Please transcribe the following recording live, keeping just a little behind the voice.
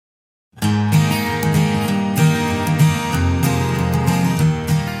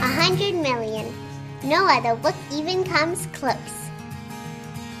other book even comes close.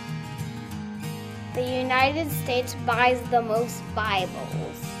 The United States buys the most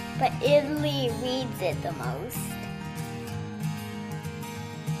Bibles, but Italy reads it the most.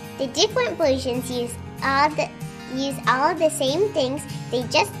 The different versions use all of the same things, they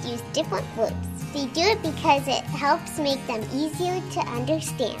just use different words. They do it because it helps make them easier to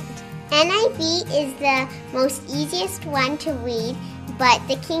understand. NIV is the most easiest one to read, but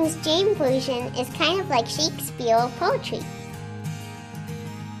the King James Version is kind of like Shakespeare or poetry.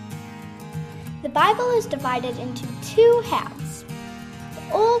 The Bible is divided into two halves.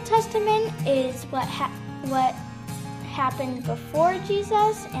 The Old Testament is what happened before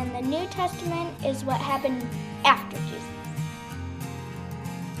Jesus, and the New Testament is what happened after Jesus.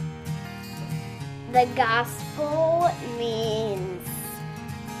 The Gospel means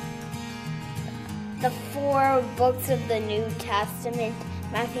the 4 books of the New Testament: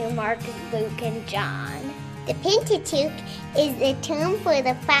 Matthew, Mark, Luke, and John. The Pentateuch is the term for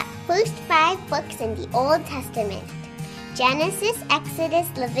the first 5 books in the Old Testament: Genesis, Exodus,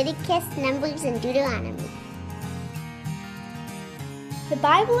 Leviticus, Numbers, and Deuteronomy. The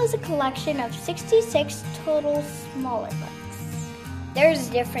Bible is a collection of 66 total smaller books. There's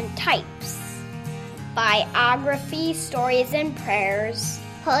different types: biography, stories, and prayers,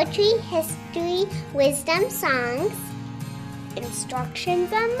 poetry, history, wisdom, songs,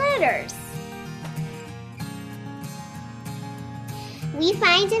 instructions, and letters. We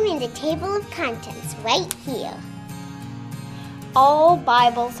find them in the table of contents right here. All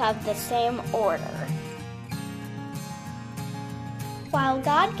Bibles have the same order. While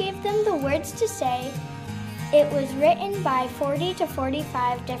God gave them the words to say, it was written by 40 to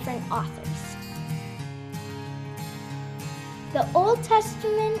 45 different authors. The Old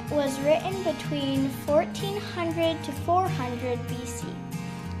Testament was written between 1400 to 400 BC.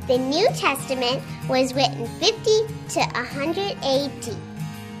 The New Testament was written 50 to 100 AD.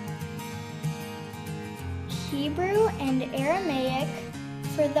 Hebrew and Aramaic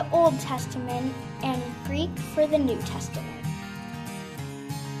for the Old Testament and Greek for the New Testament.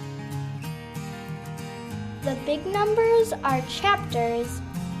 The big numbers are chapters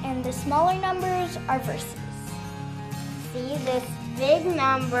and the smaller numbers are verses. See, this big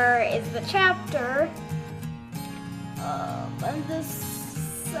number is the chapter, and this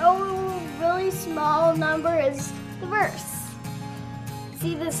really small number is the verse.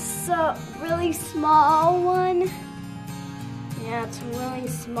 See this really small one? Yeah, it's really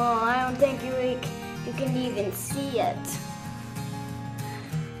small. I don't think you can even see it.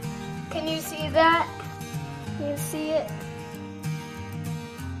 Can you see that? Can you see it?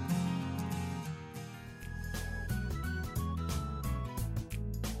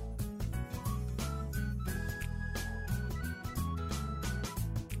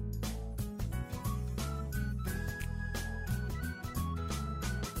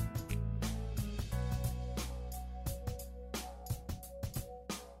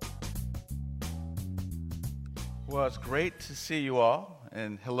 Well, it's great to see you all,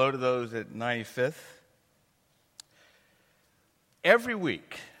 and hello to those at 95th. Every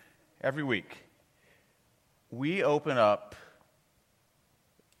week, we open up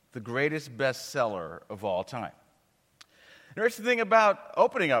the greatest bestseller of all time. There's the thing about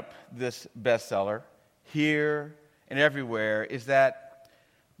opening up this bestseller here and everywhere is that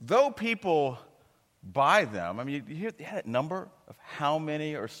though people buy them, I mean, you hear that number of how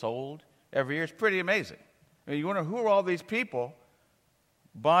many are sold every year. It's pretty amazing. I mean, you wonder, who are all these people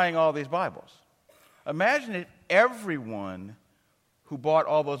buying all these Bibles? Imagine if everyone who bought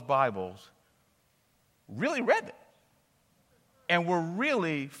all those Bibles really read it and were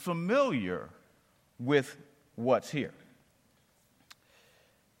really familiar with what's here.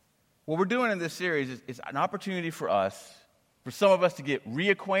 What we're doing in this series is an opportunity for some of us to get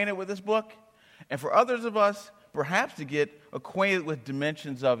reacquainted with this book, and for others of us, perhaps to get acquainted with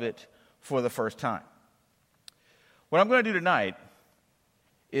dimensions of it for the first time. What I'm going to do tonight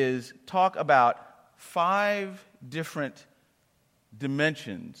is talk about 5 different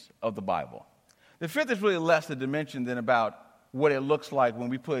dimensions of the Bible. The 5th is really less a dimension than about what it looks like when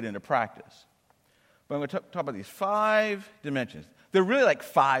we put it into practice. But I'm going to talk about these 5 dimensions. They're really like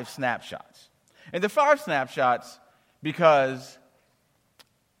 5 snapshots. And they're 5 snapshots because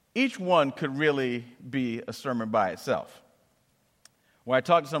each one could really be a sermon by itself. When I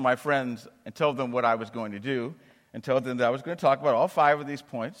talked to some of my friends and told them what I was going to do, and told them that I was going to talk about all 5 of these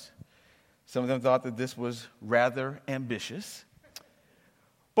points, some of them thought that this was rather ambitious.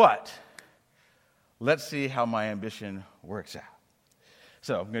 But let's see how my ambition works out.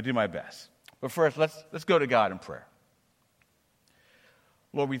 So I'm going to do my best. But first, let's go to God in prayer.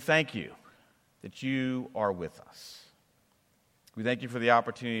 Lord, we thank you that you are with us. We thank you for the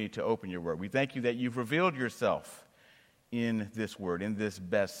opportunity to open your word. We thank you that you've revealed yourself in this word, in this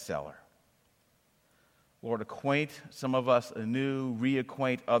bestseller. Lord, acquaint some of us anew,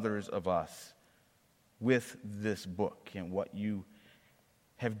 reacquaint others of us with this book and what you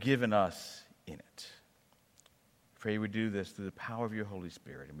have given us in it. Pray we do this through the power of your Holy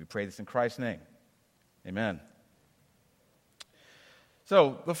Spirit, and we pray this in Christ's name. Amen.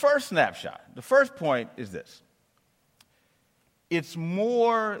 So, the first snapshot, the first point is this. It's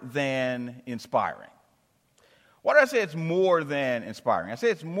more than inspiring. Why do I say it's more than inspiring? I say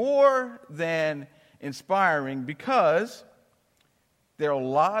it's more than inspiring because there are a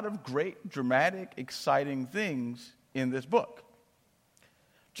lot of great, dramatic, exciting things in this book.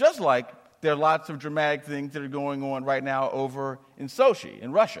 Just like there are lots of dramatic things that are going on right now over in Sochi,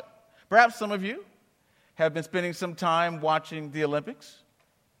 in Russia. Perhaps some of you have been spending some time watching the Olympics.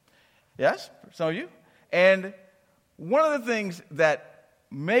 Yes, some of you. And one of the things that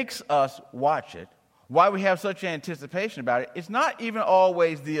makes us watch it, why we have such anticipation about it, it's not even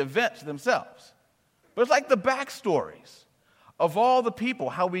always the events themselves. But it's like the backstories of all the people,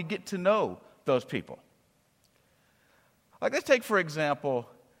 how we get to know those people. Like, let's take, for example,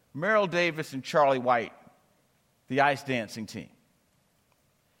 Merrill Davis and Charlie White, the ice dancing team.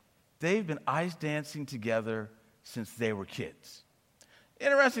 They've been ice dancing together since they were kids.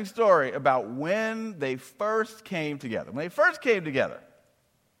 Interesting story about when they first came together. When they first came together,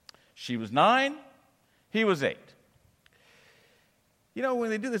 she was 9, he was 8. You know, when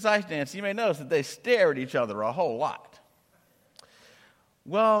they do this ice dance, you may notice that they stare at each other a whole lot.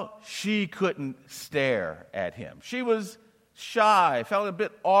 Well, she couldn't stare at him. She was shy, felt a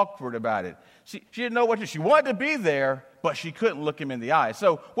bit awkward about it. She didn't know what to do. She wanted to be there, but she couldn't look him in the eye.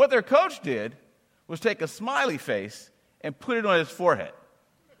 So what their coach did was take a smiley face and put it on his forehead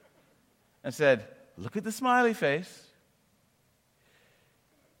and said, "Look at the smiley face."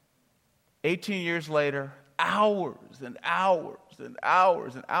 18 years later, hours and hours and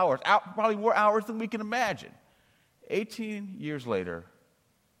hours and hours, probably more hours than we can imagine. 18 years later,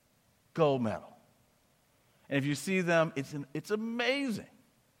 gold medal. And if you see them, it's amazing.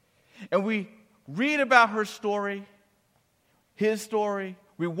 And we read about her story, his story,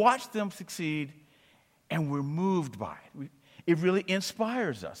 we watch them succeed, and we're moved by it. It really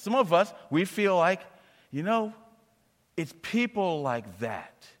inspires us. Some of us, we feel like, it's people like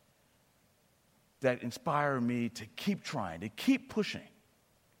that inspire me to keep trying, to keep pushing.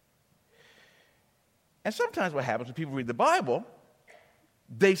 And sometimes what happens when people read the Bible,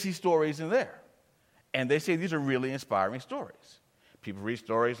 they see stories in there. And they say these are really inspiring stories. People read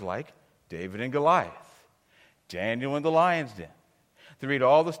stories like David and Goliath, Daniel in the lion's den. They read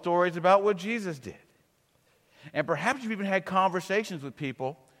all the stories about what Jesus did. And perhaps you've even had conversations with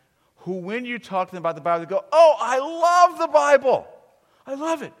people who, when you talk to them about the Bible, they go, "Oh, I love the Bible. I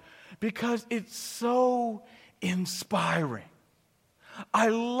love it because it's so inspiring. I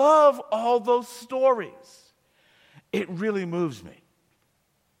love all those stories. It really moves me."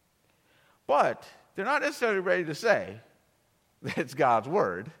 But they're not necessarily ready to say that it's God's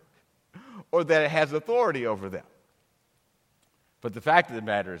word or that it has authority over them. But the fact of the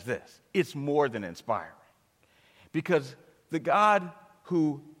matter is this: it's more than inspiring. Because the God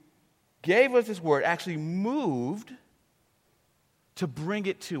who gave us this word actually moved to bring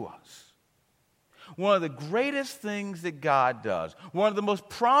it to us. One of the greatest things that God does, one of the most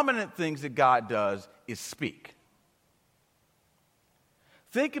prominent things that God does, is speak.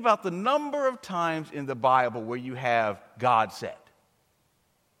 Think about the number of times in the Bible where you have God said.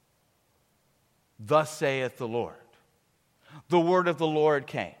 "Thus saith the Lord." The word of the Lord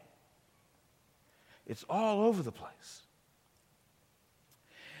came. It's all over the place.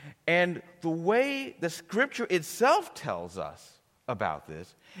 And the way the Scripture itself tells us about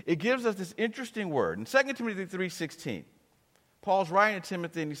this, it gives us this interesting word. In 2 Timothy 3:16, Paul's writing to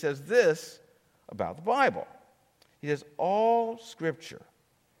Timothy and he says this about the Bible. He says, all Scripture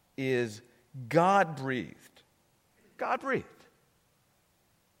is God-breathed. God-breathed.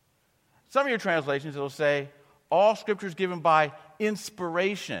 Some of your translations will say, all Scripture is given by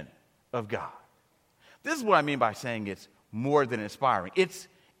inspiration of God. This is what I mean by saying it's more than inspiring. It's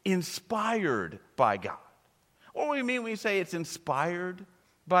inspired by God. What do we mean when we say it's inspired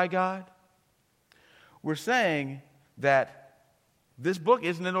by God? We're saying that this book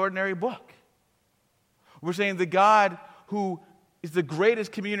isn't an ordinary book. We're saying the God who is the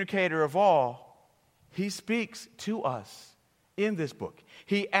greatest communicator of all, he speaks to us in this book.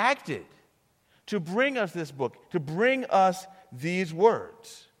 He acted to bring us this book, to bring us these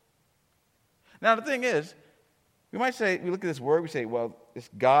words. Now, the thing is, We might say, we look at this word, we say, well, it's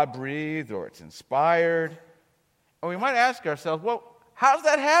God-breathed or it's inspired. And we might ask ourselves, well, how does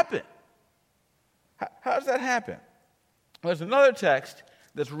that happen? How does that happen? Well, there's another text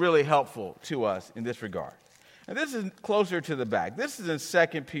that's really helpful to us in this regard. And this is closer to the back. This is in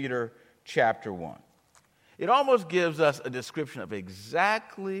 2 Peter chapter 1. It almost gives us a description of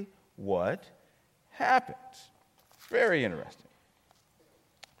exactly what happens. Very interesting.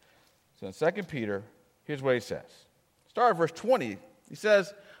 So in 2 Peter, here's what he says. Start at verse 20. He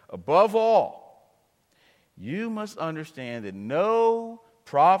says, above all, you must understand that no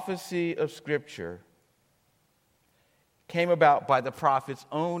prophecy of Scripture came about by the prophet's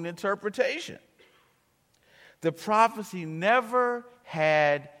own interpretation. The prophecy never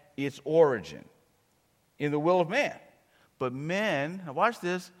had its origin in the will of man. But men, now watch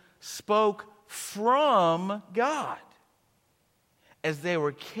this, spoke from God as they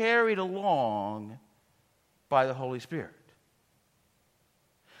were carried along by the Holy Spirit.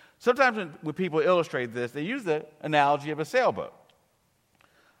 Sometimes when people illustrate this, they use the analogy of a sailboat.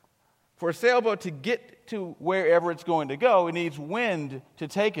 For a sailboat to get to wherever it's going to go, it needs wind to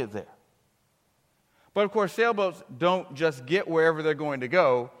take it there. But of course, sailboats don't just get wherever they're going to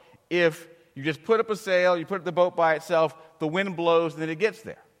go. If you just put up a sail, you put the boat by itself, the wind blows, and then it gets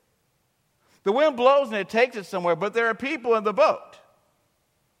there. The wind blows and it takes it somewhere, but there are people in the boat.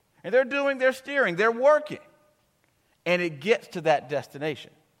 And they're doing their steering, they're working. And it gets to that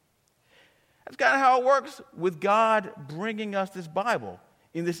destination. That's kind of how it works with God bringing us this Bible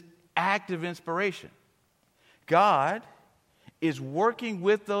in this act of inspiration. God is working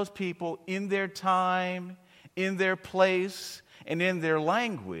with those people in their time, in their place, and in their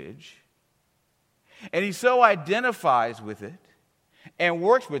language. And he so identifies with it and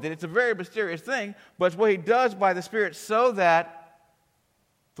works with it. It's a very mysterious thing, but it's what he does by the Spirit so that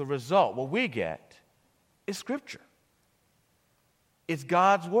the result, what we get, is Scripture. It's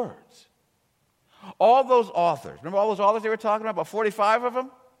God's words. All those authors, remember all those authors they were talking about 45 of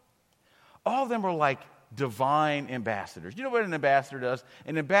them? All of them were like divine ambassadors. You know what an ambassador does?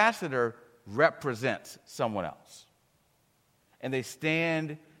 An ambassador represents someone else. And they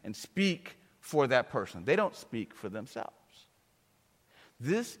stand and speak for that person. They don't speak for themselves.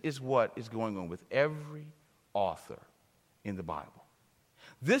 This is what is going on with every author in the Bible.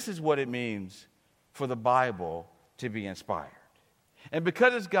 This is what it means for the Bible to be inspired. And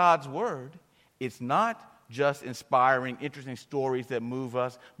because it's God's word, it's not just inspiring, interesting stories that move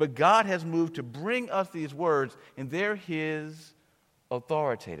us, but God has moved to bring us these words, and they're his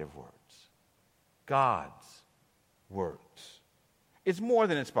authoritative words. God's words. It's more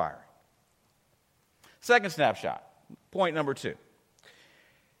than inspiring. Second snapshot, point number 2.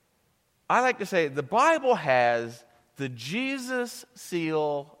 I like to say the Bible has the Jesus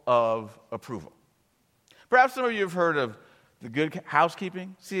seal of approval. Perhaps some of you have heard of the Good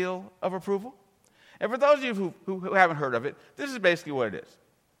Housekeeping seal of approval. And for those of you who haven't heard of it, this is basically what it is.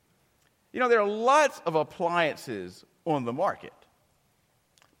 You know, there are lots of appliances on the market.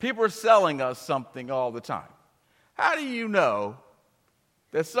 People are selling us something all the time. How do you know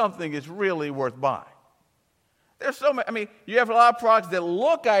that something is really worth buying? There's so many, you have a lot of products that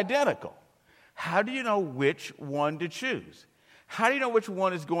look identical. How do you know which one to choose? How do you know which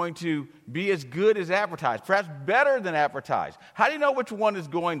one is going to be as good as advertised, perhaps better than advertised? How do you know which one is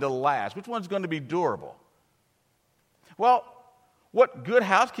going to last? Which one's going to be durable? Well, what Good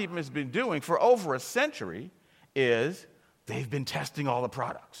Housekeeping has been doing for over a century is they've been testing all the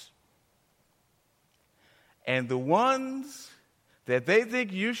products. And the ones that they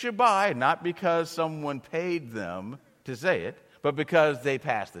think you should buy, not because someone paid them to say it, but because they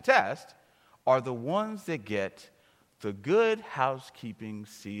passed the test, are the ones that get the Good Housekeeping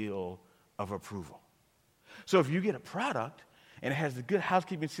seal of approval. So if you get a product and it has the Good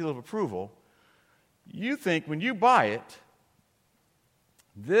Housekeeping seal of approval, you think when you buy it,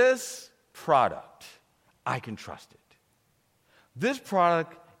 this product, I can trust it. This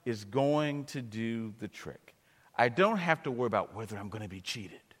product is going to do the trick. I don't have to worry about whether I'm going to be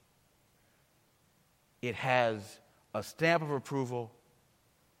cheated. It has a stamp of approval.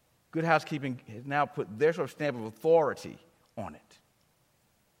 Good Housekeeping has now put their sort of stamp of authority on it.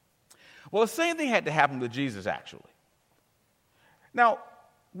 Well, the same thing had to happen with Jesus, actually. Now,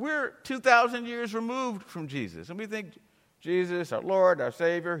 we're 2,000 years removed from Jesus, and we think Jesus, our Lord, our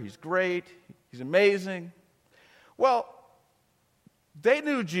Savior, he's great, he's amazing. Well, they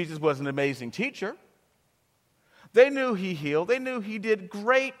knew Jesus was an amazing teacher. They knew he healed. They knew he did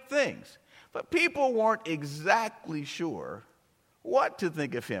great things. But people weren't exactly sure what to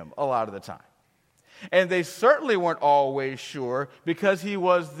think of him a lot of the time. And they certainly weren't always sure because he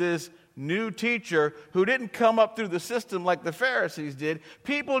was this new teacher who didn't come up through the system like the Pharisees did.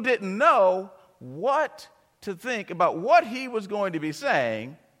 People didn't know what to think about what he was going to be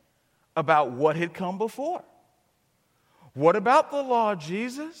saying about what had come before. What about the law,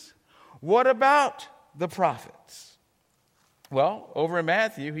 Jesus? What about the prophets? Well, over in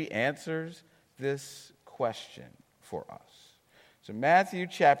Matthew, he answers this question for us. So Matthew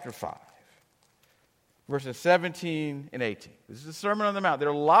chapter 5, verses 17 and 18. This is the Sermon on the Mount. There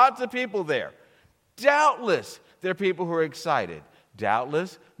are lots of people there. Doubtless, there are people who are excited.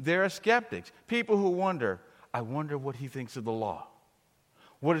 Doubtless, there are skeptics. People who wonder, I wonder what he thinks of the law.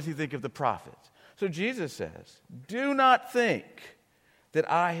 What does he think of the prophets? So Jesus says, do not think that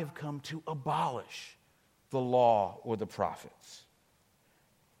I have come to abolish the law or the prophets.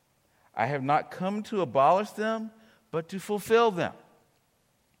 I have not come to abolish them, but to fulfill them.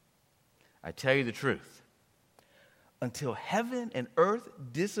 I tell you the truth. Until heaven and earth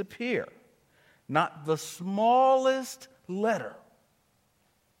disappear, not the smallest letter,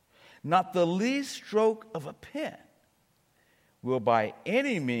 not the least stroke of a pen, will by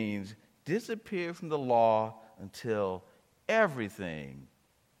any means disappear from the law until everything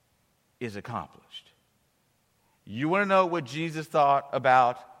is accomplished. You want to know what Jesus thought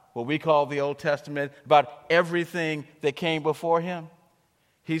about what we call the Old Testament, about everything that came before him?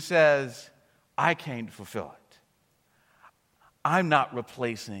 He says, I came to fulfill it. I'm not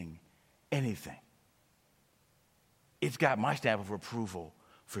replacing anything. It's got my stamp of approval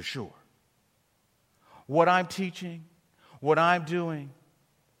for sure. What I'm teaching, what I'm doing,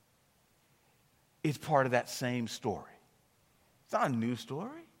 is part of that same story. It's not a new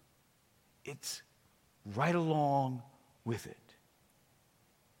story. It's right along with it.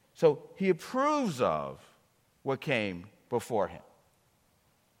 So he approves of what came before him.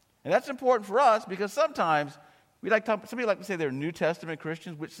 And that's important for us because sometimes some people like to say they're New Testament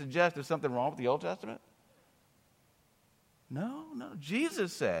Christians, which suggests there's something wrong with the Old Testament. No.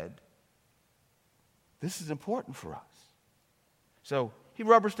 Jesus said this is important for us. So he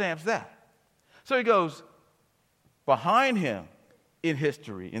rubber stamps that. So he goes behind him in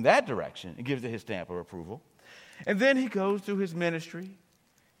history in that direction and gives it his stamp of approval. And then he goes through his ministry,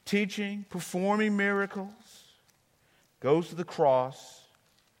 teaching, performing miracles, goes to the cross,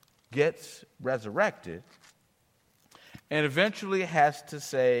 gets resurrected, and eventually has to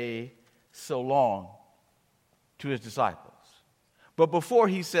say so long to his disciples. But before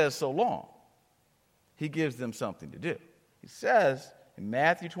he says so long, he gives them something to do. He says in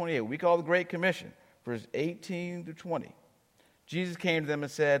Matthew 28, we call the Great Commission, verse 18 to 20, Jesus came to them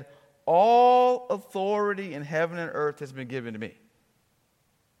and said, all authority in heaven and earth has been given to me.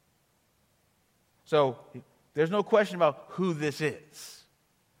 So there's no question about who this is.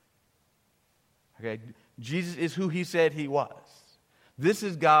 Okay, Jesus is who he said he was. This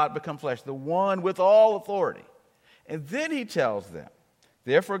is God become flesh, the one with all authority. And then he tells them,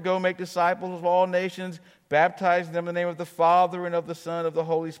 therefore go make disciples of all nations, baptizing them in the name of the Father and of the Son and of the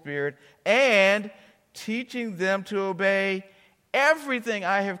Holy Spirit, and teaching them to obey everything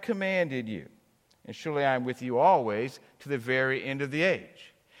I have commanded you. And surely I am with you always to the very end of the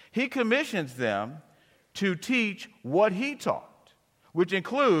age. He commissions them to teach what he taught, which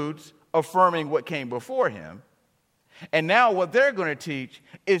includes affirming what came before him. And now what they're going to teach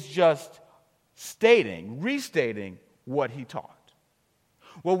is just restating what he taught.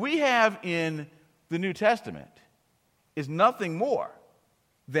 What we have in the New Testament is nothing more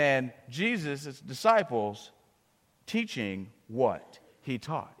than Jesus' disciples teaching what he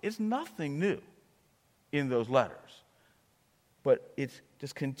taught. It's nothing new in those letters, but it's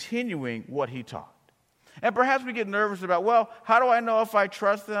just continuing what he taught. And perhaps we get nervous about, well, how do I know if I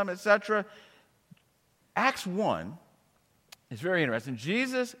trust them, etc.? Acts 1 is very interesting.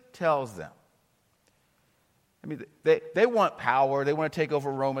 Jesus tells them, they want power. They want to take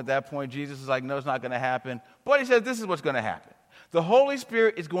over Rome at that point. Jesus is like, no, it's not going to happen. But he says, this is what's going to happen. The Holy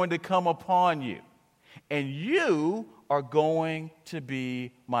Spirit is going to come upon you, and you are going to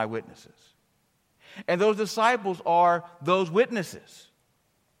be my witnesses. And those disciples are those witnesses.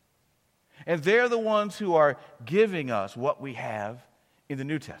 And they're the ones who are giving us what we have in the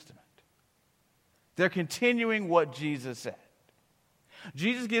New Testament. They're continuing what Jesus said.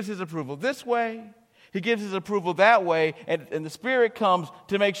 Jesus gives his approval this way. He gives his approval that way. And the Spirit comes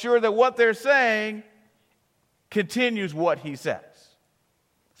to make sure that what they're saying continues what he says.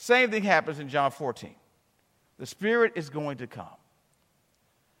 Same thing happens in John 14. The Spirit is going to come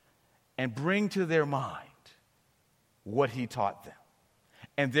and bring to their mind what he taught them.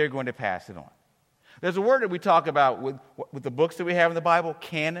 And they're going to pass it on. There's a word that we talk about with the books that we have in the Bible,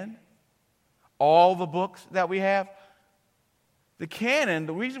 canon. All the books that we have. The canon,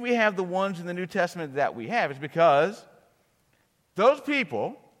 the reason we have the ones in the New Testament that we have is because those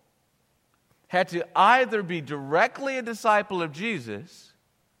people had to either be directly a disciple of Jesus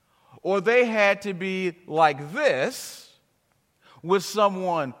or they had to be like this with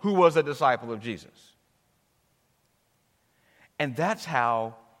someone who was a disciple of Jesus. And that's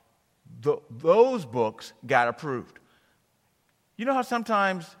how those books got approved. You know how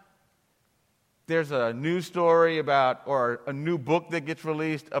sometimes there's a news story about, or a new book that gets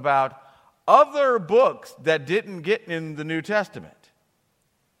released about other books that didn't get in the New Testament,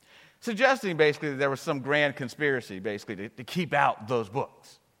 suggesting basically that there was some grand conspiracy basically to keep out those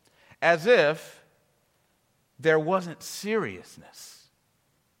books, as if there wasn't seriousness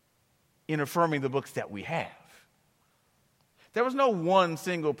in affirming the books that we have. There was no one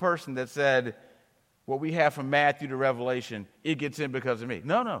single person that said, what we have from Matthew to Revelation, it gets in because of me.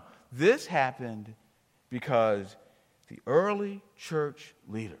 No. This happened because the early church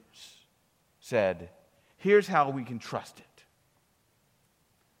leaders said, here's how we can trust it.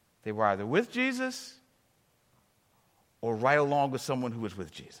 They were either with Jesus or right along with someone who was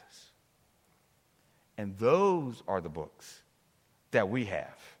with Jesus. And those are the books that we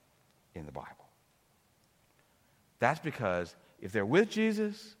have in the Bible. That's because if they're with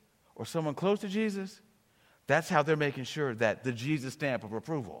Jesus or someone close to Jesus, that's how they're making sure that the Jesus stamp of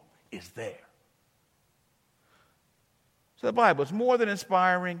approval is there. So the Bible is more than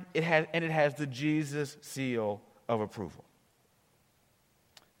inspiring, it has the Jesus seal of approval.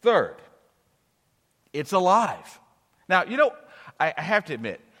 Third, it's alive. Now, I have to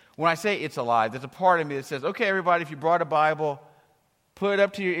admit, when I say it's alive, there's a part of me that says, okay, everybody, if you brought a Bible, put it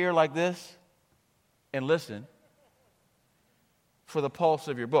up to your ear like this and listen for the pulse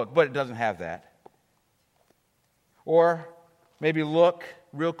of your book. But it doesn't have that. Or maybe look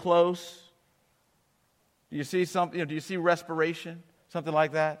real close. Do you see something? Do you see respiration? Something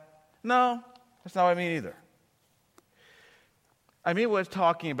like that? No, that's not what I mean either. I mean what it's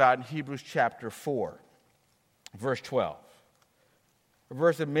talking about in Hebrews chapter 4, verse 12. A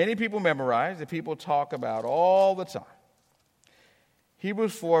verse that many people memorize, that people talk about all the time.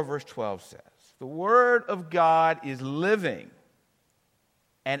 Hebrews 4, verse 12 says, the Word of God is living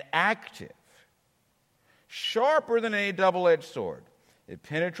and active, sharper than any double-edged sword. It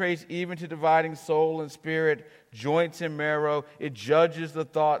penetrates even to dividing soul and spirit, joints and marrow. It judges the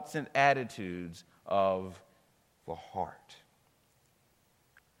thoughts and attitudes of the heart.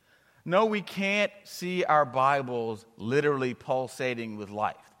 No, we can't see our Bibles literally pulsating with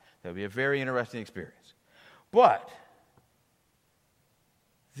life. That would be a very interesting experience. But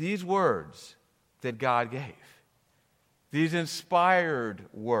these words that God gave, these inspired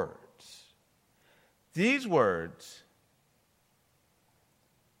words, these words,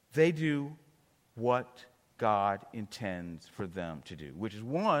 they do what God intends for them to do, which is,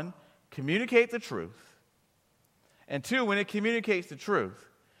 one, communicate the truth, and two, when it communicates the truth,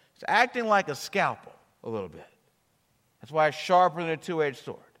 it's acting like a scalpel a little bit. That's why it's sharper than a two-edged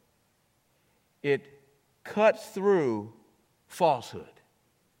sword. It cuts through falsehood,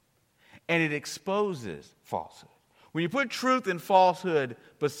 and it exposes falsehood. When you put truth and falsehood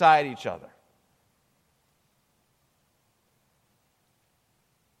beside each other,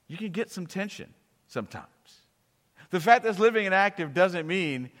 you can get some tension sometimes. The fact that it's living and active doesn't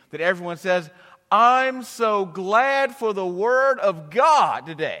mean that everyone says, I'm so glad for the Word of God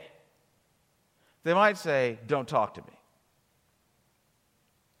today. They might say, don't talk to me.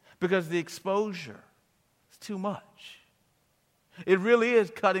 Because the exposure is too much. It really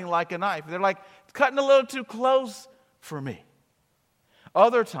is cutting like a knife. They're like, it's cutting a little too close for me.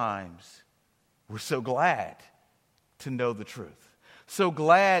 Other times, we're so glad to know the truth. So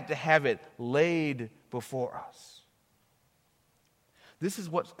glad to have it laid before us. This is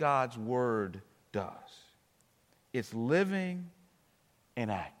what God's Word does. It's living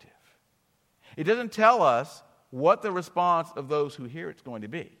and active. It doesn't tell us what the response of those who hear it's going to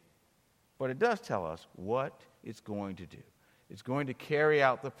be, but it does tell us what it's going to do. It's going to carry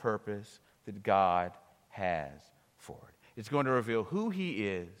out the purpose that God has for it. It's going to reveal who He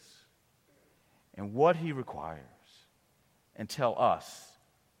is and what He requires and tell us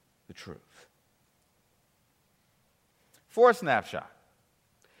the truth. Fourth snapshot.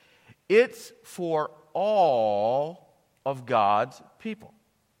 It's for all of God's people.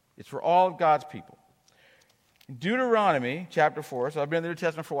 It's for all of God's people. In Deuteronomy chapter 4, so I've been in the New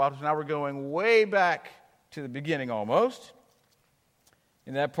Testament for a while, so now we're going way back to the beginning almost.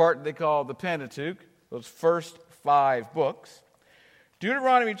 In that part they call the Pentateuch, those first 5 books.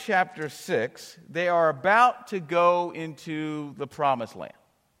 Deuteronomy chapter 6, they are about to go into the promised land,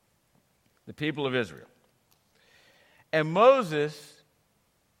 the people of Israel. And Moses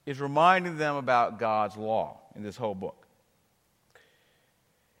is reminding them about God's law in this whole book.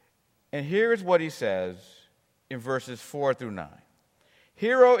 And here's what he says in verses 4 through 9.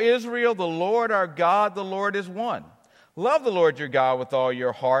 Hear, O Israel, the Lord our God, the Lord is one. Love the Lord your God with all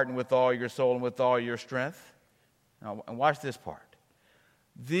your heart and with all your soul and with all your strength. Now, and watch this part.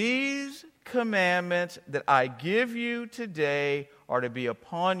 These commandments that I give you today are to be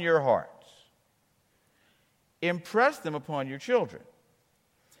upon your hearts. Impress them upon your children.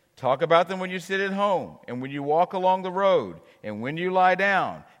 Talk about them when you sit at home and when you walk along the road and when you lie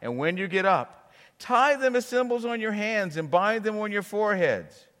down and when you get up. Tie them as symbols on your hands and bind them on your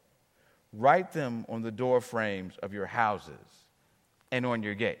foreheads. Write them on the door frames of your houses and on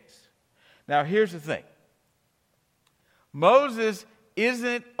your gates. Now, here's the thing. Moses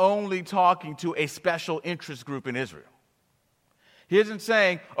isn't only talking to a special interest group in Israel. He isn't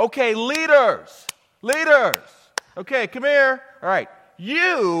saying, okay, leaders, okay, come here. All right,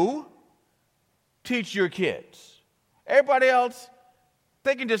 you teach your kids. Everybody else,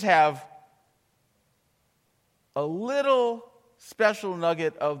 they can just have a little special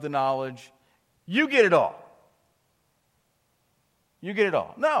nugget of the knowledge. You get it all. You get it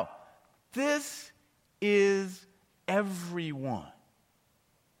all. No, this is everyone.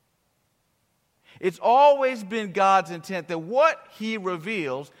 It's always been God's intent that what he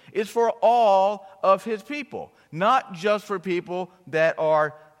reveals is for all of his people, not just for people that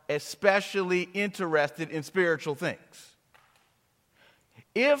are especially interested in spiritual things.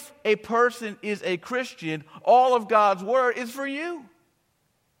 If a person is a Christian, all of God's word is for you.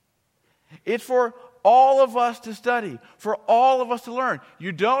 It's for all of us to study, for all of us to learn.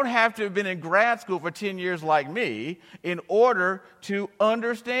 You don't have to have been in grad school for 10 years like me in order to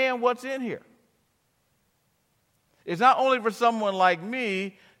understand what's in here. It's not only for someone like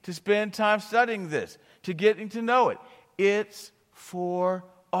me to spend time studying this, to getting to know it. It's for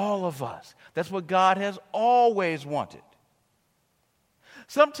all of us. That's what God has always wanted.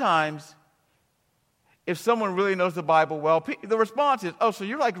 Sometimes, if someone really knows the Bible well, the response is, oh, so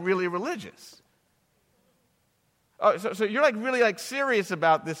you're like really religious. Oh, so you're like really like serious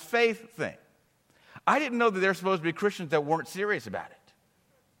about this faith thing. I didn't know that there's supposed to be Christians that weren't serious about it.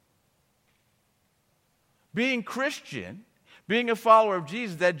 Being Christian, being a follower of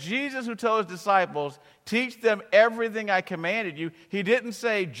Jesus, that Jesus who told his disciples, teach them everything I commanded you, he didn't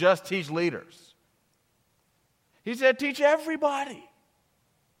say just teach leaders. He said teach everybody.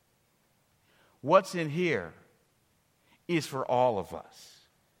 What's in here is for all of us.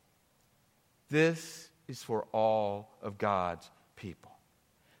 This is for all of God's people.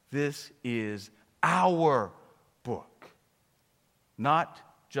 This is our book, not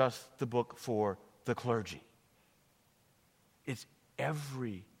just the book for the clergy. It's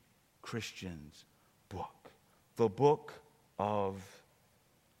every Christian's book, the book of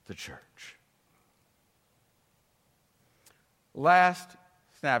the church. Last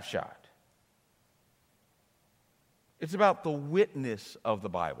snapshot. It's about the witness of the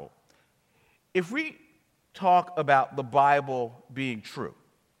Bible. If we talk about the Bible being true,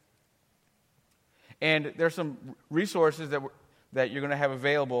 and there's some resources that you're going to have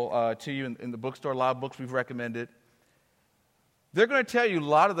available to you in the bookstore, a lot of books we've recommended. They're going to tell you a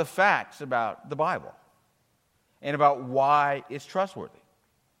lot of the facts about the Bible and about why it's trustworthy.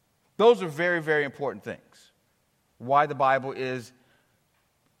 Those are very, very important things. Why the Bible is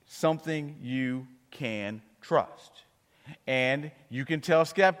something you can trust. And you can tell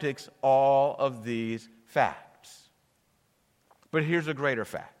skeptics all of these facts. But here's a greater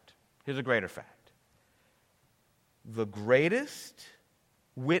fact. The greatest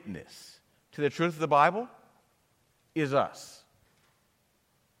witness to the truth of the Bible is us.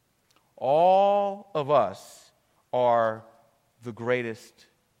 All of us are the greatest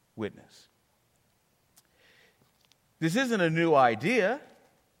witness. This isn't a new idea.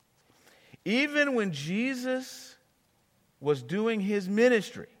 Even when Jesus was doing his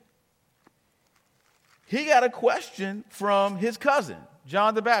ministry, he got a question from his cousin,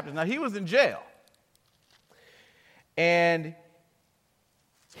 John the Baptist. Now, he was in jail. And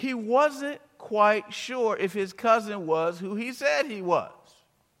he wasn't quite sure if his cousin was who he said he was.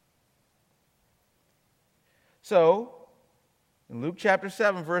 So, in Luke chapter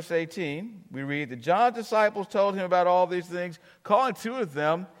 7, verse 18, we read that John's disciples told him about all these things. Calling two of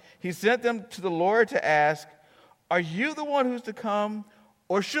them, he sent them to the Lord to ask, are you the one who's to come,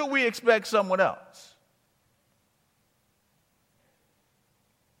 or should we expect someone else?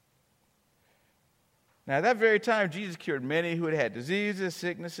 Now, at that very time, Jesus cured many who had had diseases,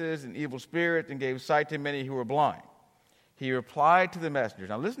 sicknesses, and evil spirits, and gave sight to many who were blind. He replied to the messengers.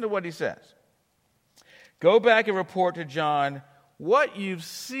 Now, listen to what he says. Go back and report to John what you've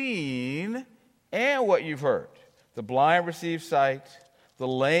seen and what you've heard. The blind receive sight, the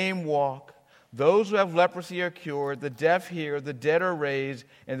lame walk, those who have leprosy are cured, the deaf hear, the dead are raised,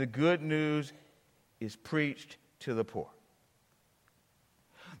 and the good news is preached to the poor.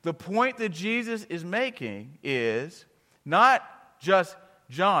 The point that Jesus is making is not just,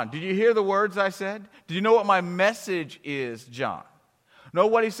 John, did you hear the words I said? Do you know what my message is, John? No,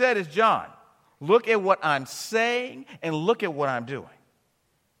 what he said is, John, look at what I'm saying and look at what I'm doing.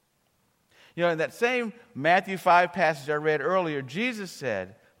 You know, in that same Matthew 5 passage I read earlier, Jesus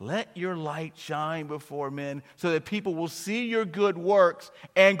said, let your light shine before men so that people will see your good works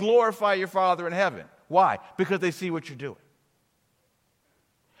and glorify your Father in heaven. Why? Because they see what you're doing.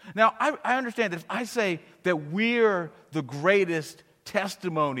 Now, I understand that if I say that we're the greatest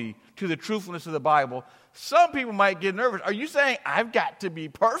testimony to the truthfulness of the Bible, some people might get nervous. Are you saying I've got to be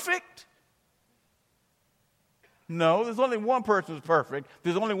perfect? No, there's only one person who's perfect.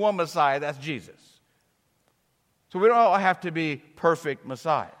 There's only one Messiah, that's Jesus. So we don't all have to be perfect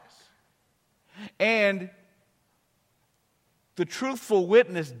Messiahs. And the truthful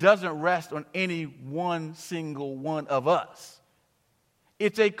witness doesn't rest on any one single one of us.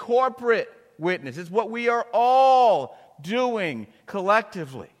 It's a corporate witness. It's what we are all doing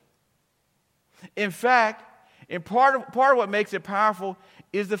collectively. In fact, part of what makes it powerful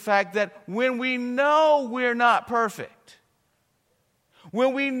is the fact that when we know we're not perfect,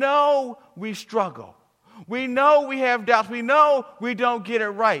 when we know we struggle, we know we have doubts, we know we don't get it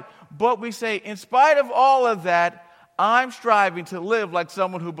right, but we say, in spite of all of that, I'm striving to live like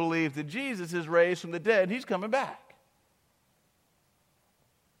someone who believes that Jesus is raised from the dead and he's coming back.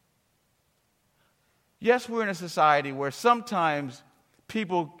 Yes, we're in a society where sometimes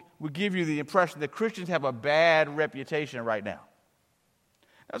people will give you the impression that Christians have a bad reputation right now.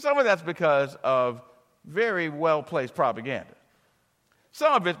 Now, some of that's because of very well-placed propaganda.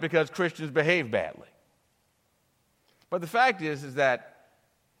 Some of it's because Christians behave badly. But the fact is that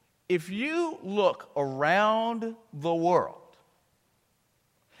if you look around the world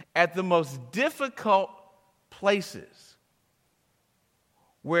at the most difficult places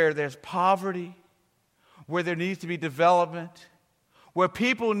where there's poverty, where there needs to be development, where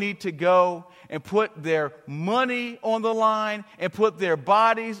people need to go and put their money on the line and put their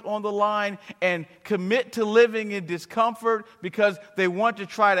bodies on the line and commit to living in discomfort because they want to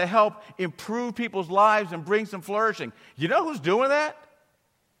try to help improve people's lives and bring some flourishing. You know who's doing that?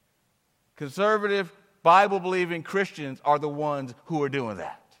 Conservative, Bible-believing Christians are the ones who are doing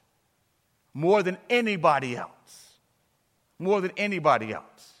that. More than anybody else. More than anybody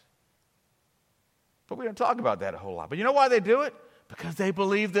else. But we don't talk about that a whole lot. But you know why they do it? Because they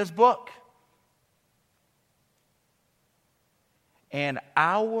believe this book. And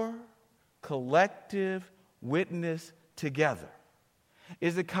our collective witness together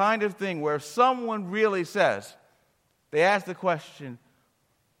is the kind of thing where if someone really says, they ask the question,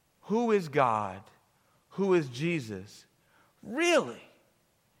 who is God? Who is Jesus? Really,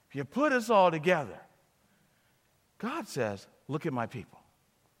 if you put us all together, God says, look at my people.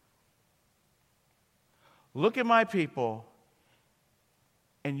 Look at my people,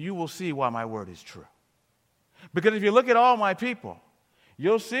 and you will see why my word is true. Because if you look at all my people,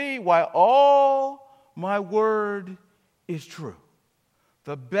 you'll see why all my word is true.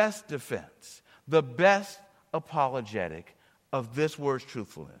 The best defense, the best apologetic of this word's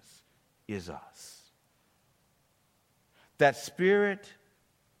truthfulness is us. That Spirit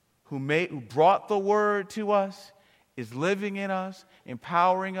who brought the word to us is living in us,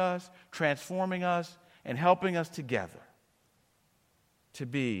 empowering us, transforming us, and helping us together to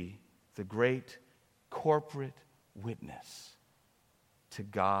be the great corporate witness to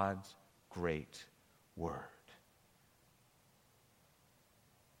God's great word.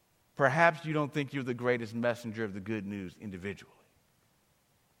 Perhaps you don't think you're the greatest messenger of the good news individually.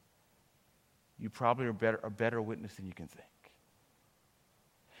 You probably are a better witness than you can think.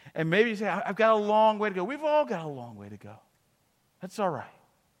 And maybe you say, I've got a long way to go. We've all got a long way to go. That's all right.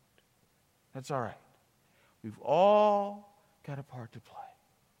 That's all right. We've all got a part to play.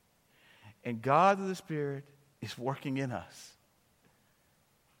 And God the Spirit is working in us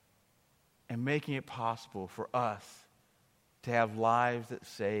and making it possible for us to have lives that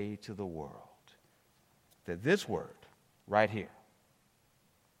say to the world that this word right here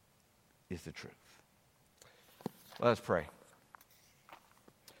is the truth. Let us pray.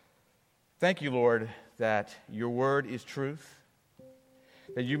 Thank you, Lord, that your word is truth,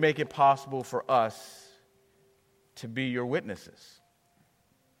 that you make it possible for us to be your witnesses.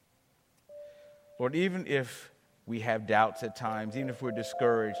 Lord, even if we have doubts at times, even if we're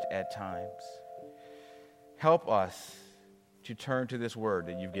discouraged at times, help us to turn to this word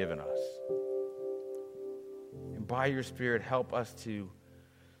that you've given us. And by your Spirit, help us to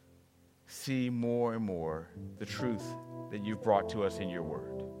see more and more the truth that you've brought to us in your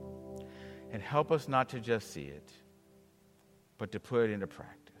word. And help us not to just see it, but to put it into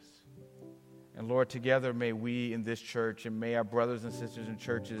practice. And Lord, together may we in this church and may our brothers and sisters in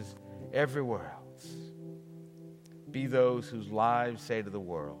churches everywhere else be those whose lives say to the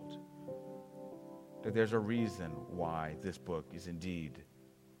world that there's a reason why this book is indeed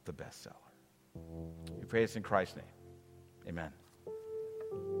the bestseller. We pray this in Christ's name. Amen.